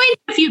bonus point,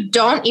 if you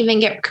don't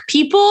even get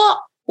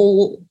people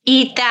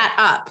eat that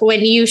up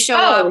when you show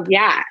up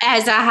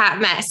as a hot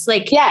mess.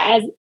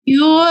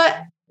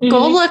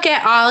 Go look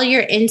at all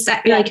your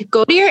insights, like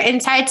go to your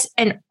insights,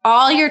 and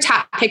all your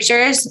top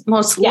pictures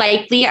most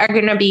likely are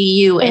going to be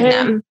you in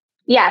them.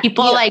 Yeah.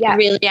 People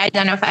really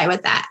identify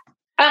with that.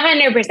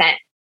 100%.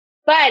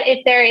 But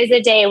if there is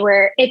a day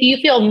where, if you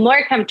feel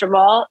more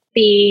comfortable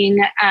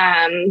being,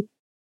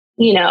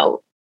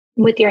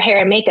 with your hair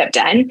and makeup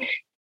done,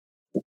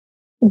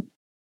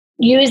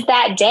 use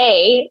that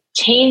day,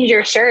 change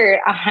your shirt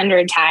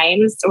 100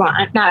 times, well,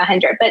 not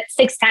 100, but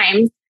 6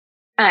 times,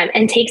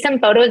 and take some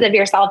photos of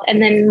yourself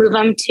and then move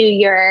them to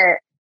your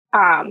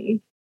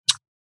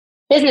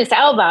business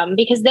album,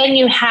 because then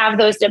you have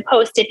those to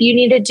post if you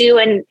need to do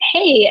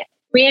hey,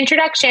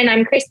 reintroduction,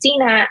 I'm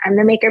Christina, I'm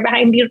the maker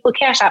behind Beautiful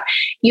Cash Shop.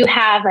 You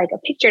have like a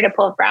picture to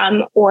pull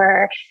from,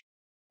 or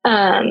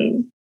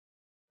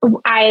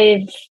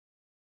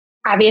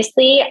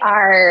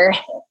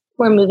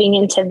we're moving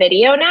into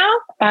video now.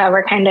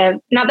 We're kind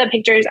of, not that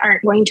pictures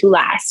aren't going to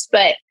last,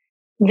 but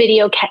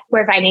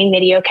we're finding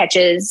video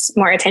catches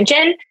more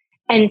attention.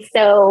 And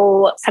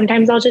so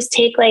sometimes I'll just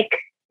take like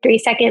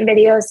 3-second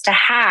videos to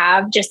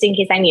have, just in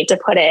case I need to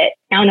put it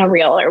on a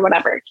reel or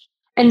whatever.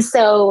 And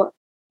so,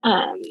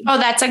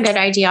 that's a good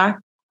idea.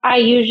 I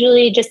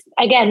usually just,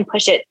 again,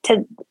 push it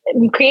to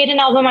create an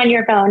album on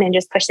your phone and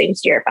just push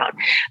things to your phone.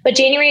 But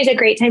January is a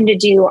great time to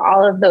do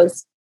all of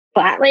those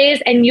flat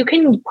lays, and you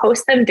can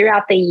post them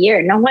throughout the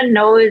year. No one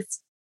knows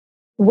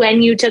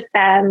when you took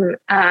them,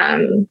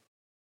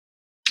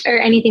 or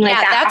anything like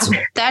that.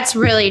 That's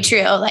really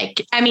true.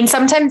 Like, I mean,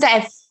 sometimes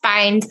I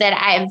find that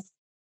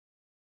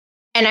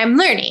I'm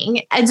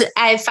learning, as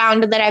I've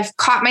found that I've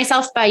caught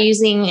myself by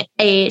using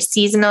a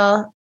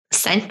seasonal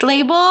scent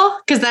label,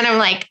 because then I'm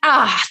like,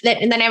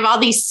 and then I have all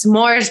these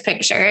s'mores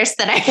pictures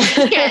that I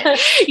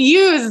can't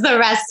use the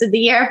rest of the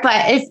year.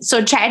 But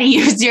try to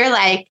use your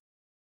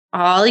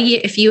all year,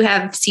 if you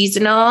have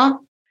seasonal.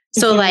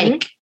 So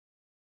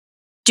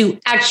do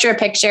extra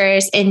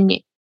pictures in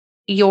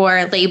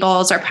your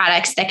labels or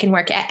products that can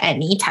work at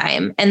any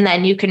time. And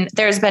then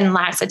there's been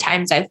lots of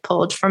times I've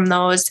pulled from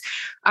those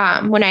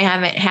when I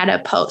haven't had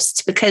a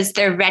post, because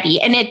they're ready.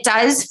 And it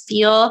does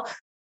feel,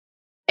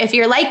 if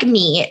you're like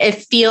me,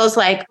 it feels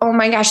like, oh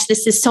my gosh,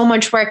 this is so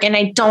much work and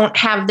I don't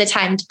have the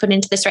time to put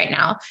into this right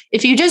now.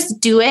 If you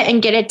just do it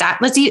and get it done,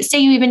 let's say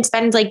you even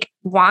spend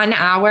 1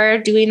 hour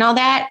doing all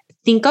that,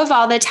 think of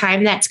all the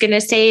time that's going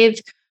to save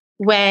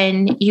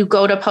when you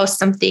go to post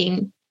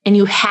something and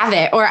you have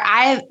it. Or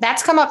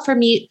that's come up for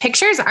me.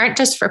 Pictures aren't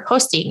just for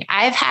posting.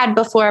 I've had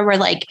before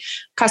where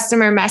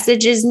customer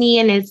messages me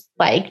and is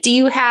like,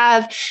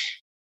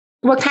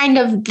 what kind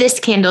of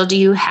this candle do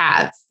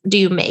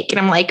you make? And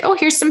I'm like, oh,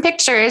 here's some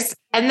pictures.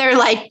 And they're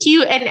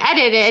cute and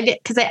edited,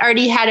 because I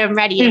already had them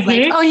ready.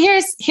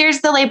 It's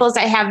here's the labels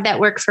I have that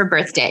work for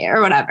birthday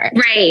or whatever.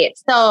 Right.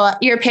 So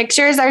your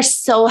pictures are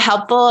so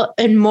helpful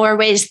in more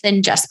ways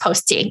than just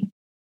posting.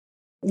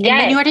 Yeah. And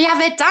then you already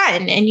have it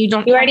done, and you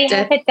already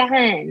have it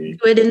done.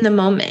 Do it in the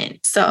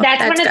moment. So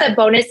that's one of the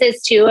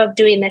bonuses too of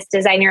doing this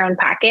design your own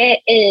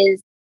pocket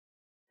is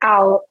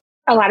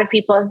a lot of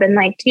people have been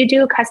like, do you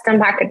do custom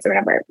pockets or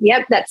whatever?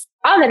 Yep. That's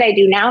all that I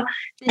do now.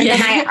 And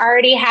then I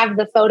already have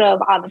the photo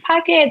of all the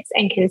pockets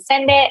and can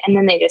send it. And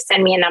then they just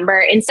send me a number,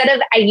 instead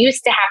of, I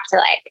used to have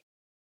to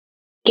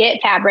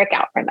get fabric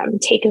out for them,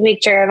 take a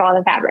picture of all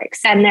the fabric,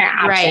 send their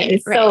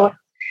options. Right. So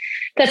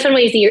that's one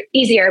way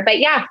easier. But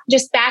yeah,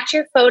 just batch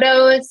your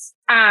photos.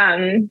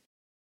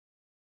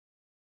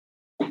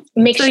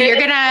 Make sure you're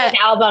gonna an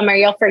album, or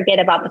you'll forget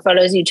about the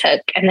photos you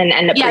took and then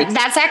end up. Yeah,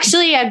 that's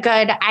actually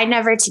I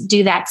never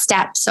do that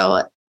step.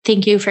 So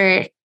thank you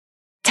for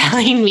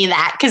telling me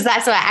that, because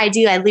that's what I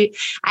do.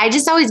 I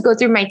just always go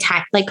through my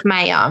time,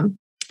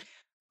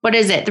 what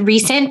is it? The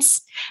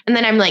recents. And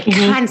then I'm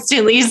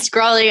constantly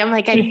scrolling. I'm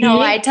like, I know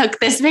I took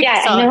this picture.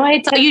 Yeah, I know I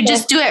took you this.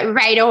 Just do it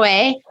right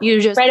away.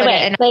 You just right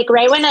away.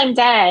 Right when I'm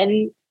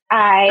done,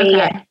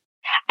 I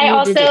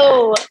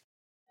also,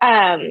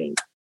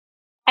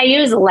 I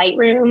use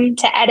Lightroom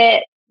to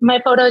edit my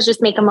photos,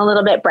 just make them a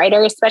little bit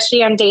brighter,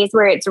 especially on days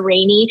where it's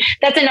rainy.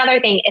 That's another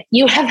thing. If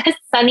you have a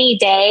sunny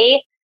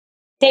day,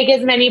 take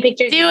as many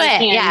pictures as you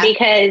can,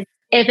 because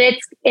if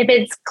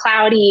it's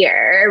cloudy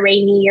or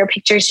rainy, your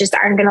pictures just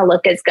aren't going to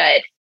look as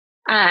good.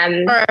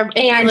 Or if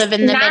you live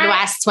in the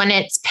Midwest when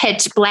it's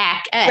pitch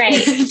black at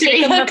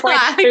 3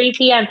 o'clock. 3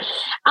 p.m.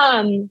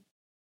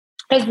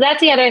 Because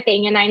that's the other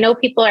thing. And I know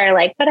people are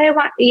like, but I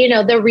want,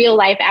 the real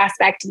life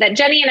aspect that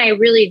Jenny and I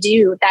really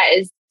do. That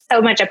is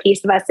so much a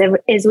piece of us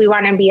is we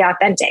want to be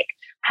authentic.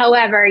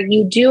 However,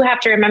 you do have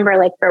to remember,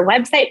 for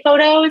website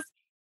photos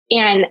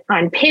and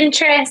on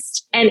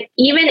Pinterest and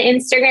even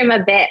Instagram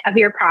a bit of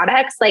your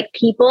products,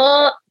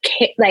 people,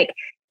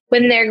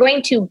 when they're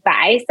going to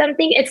buy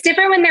something, it's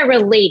different when they're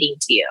relating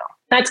to you.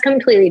 That's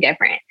completely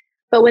different.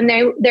 But when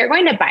they're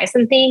going to buy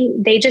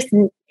something, there's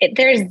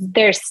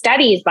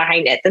studies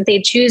behind it that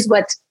they choose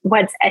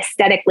what's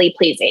aesthetically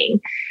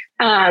pleasing.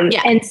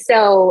 And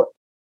so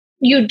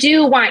you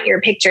do want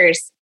your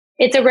pictures.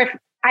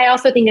 I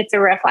also think it's a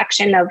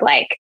reflection of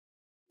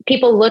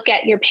people look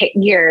at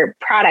your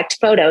product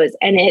photos,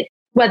 and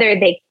whether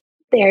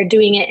they're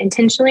doing it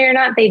intentionally or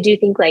not, they do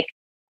think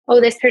oh,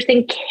 this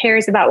person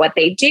cares about what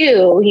they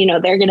do. You know,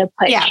 they're going to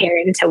put care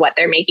into what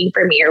they're making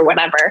for me or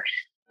whatever.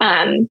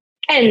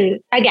 And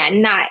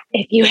again, not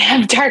if you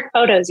have dark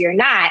photos, you're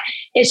not.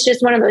 It's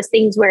just one of those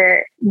things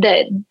where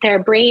their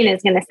brain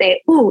is going to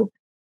say, ooh,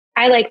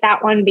 I like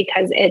that one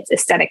because it's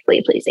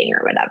aesthetically pleasing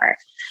or whatever.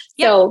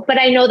 Yep. So, but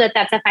I know that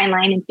that's a fine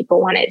line and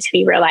people want it to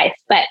be real life,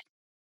 but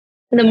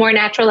the more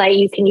natural light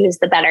you can use,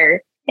 the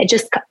better. It's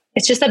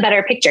just a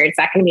better picture. It's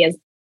not going to be as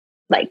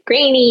like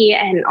grainy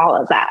and all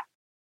of that.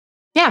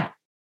 Yeah.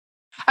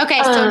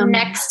 Okay. So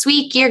next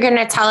week you're going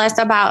to tell us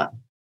about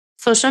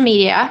social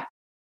media.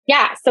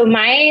 Yeah. So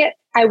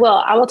I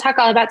will talk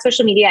all about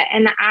social media,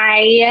 and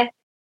I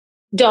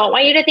don't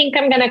want you to think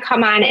I'm going to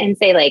come on and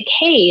say like,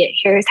 hey,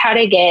 here's how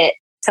to get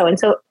so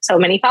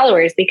many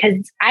followers,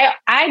 because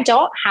I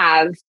don't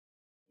have,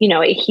 you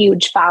know, a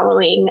huge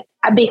following,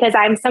 because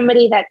I'm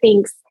somebody that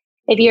thinks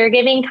if you're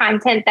giving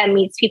content that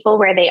meets people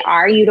where they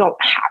are, you don't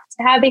have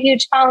to have a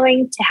huge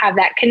following to have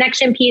that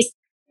connection piece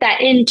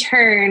that in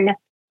turn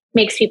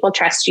makes people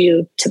trust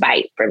you to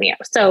buy from you.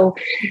 So,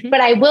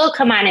 but I will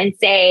come on and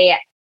say,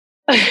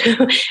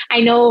 I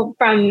know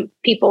from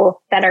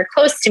people that are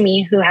close to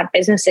me who have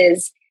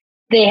businesses,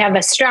 they have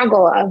a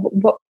struggle of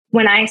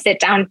when I sit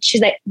down,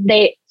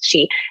 they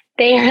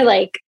are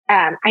like,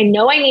 I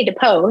know I need to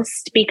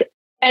post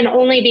and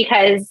only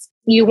because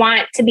you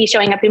want to be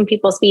showing up in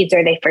people's feeds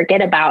or they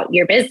forget about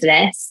your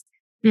business.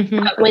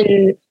 But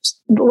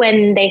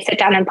when they sit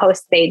down and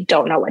post, they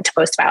don't know what to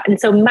post about. And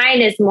so mine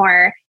is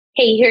more,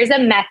 hey, here's a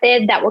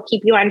method that will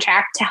keep you on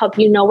track to help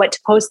you know what to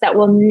post that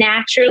will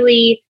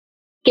naturally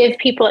give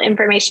people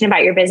information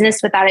about your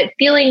business without it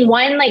feeling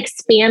one like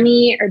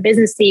spammy or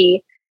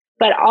businessy,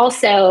 but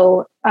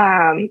also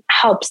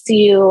helps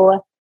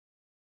you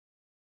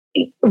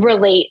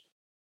relate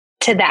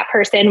to that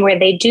person where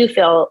they do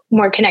feel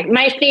more connected.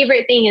 My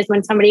favorite thing is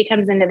when somebody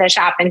comes into the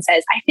shop and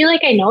says, I feel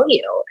like I know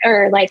you,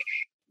 or like,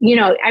 you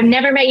know, I've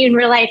never met you in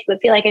real life,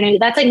 but feel like I know you.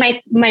 That's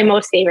like my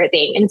most favorite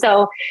thing. And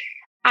so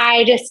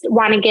I just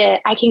want to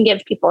I can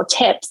give people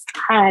tips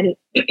on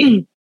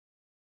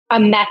a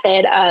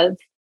method of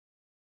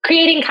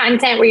creating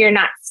content where you're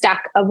not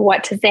stuck of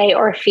what to say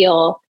or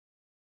feel,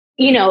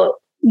 you know,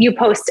 you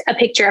post a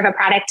picture of a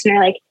product and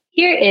you're like,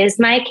 here is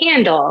my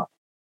candle,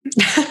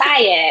 buy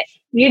it,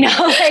 you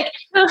know, like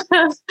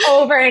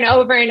over and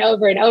over and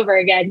over and over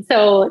again.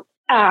 So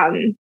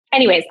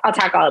anyways, I'll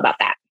talk all about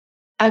that.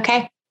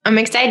 Okay. I'm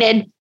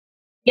excited.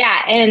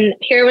 Yeah. And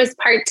here was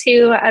part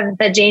 2 of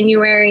the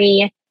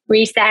January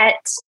reset,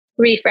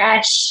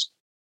 refresh,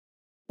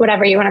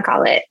 whatever you want to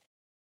call it.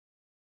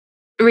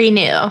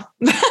 Renew. I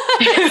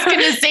was going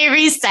to say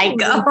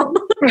recycle.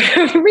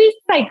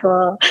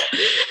 Recycle.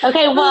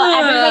 Okay. Well,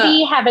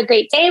 everybody have a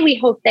great day. We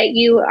hope that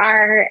you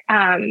are,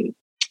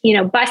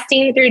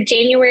 busting through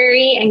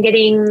January and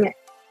getting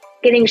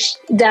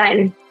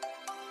done.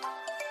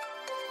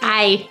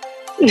 Bye.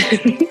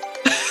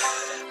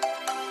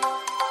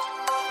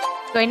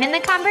 Join in the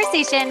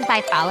conversation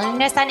by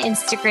following us on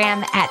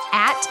Instagram at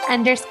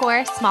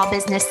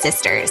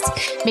 @_smallbusinesssisters.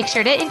 Make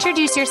sure to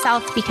introduce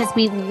yourself because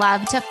we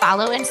love to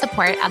follow and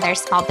support other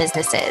small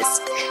businesses.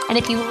 And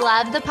if you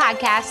love the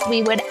podcast,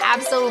 we would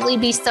absolutely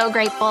be so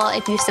grateful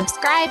if you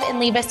subscribe and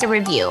leave us a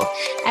review.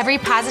 Every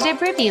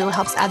positive review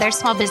helps other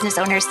small business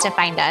owners to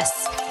find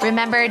us.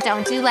 Remember,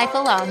 don't do life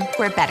alone.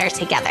 We're better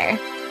together.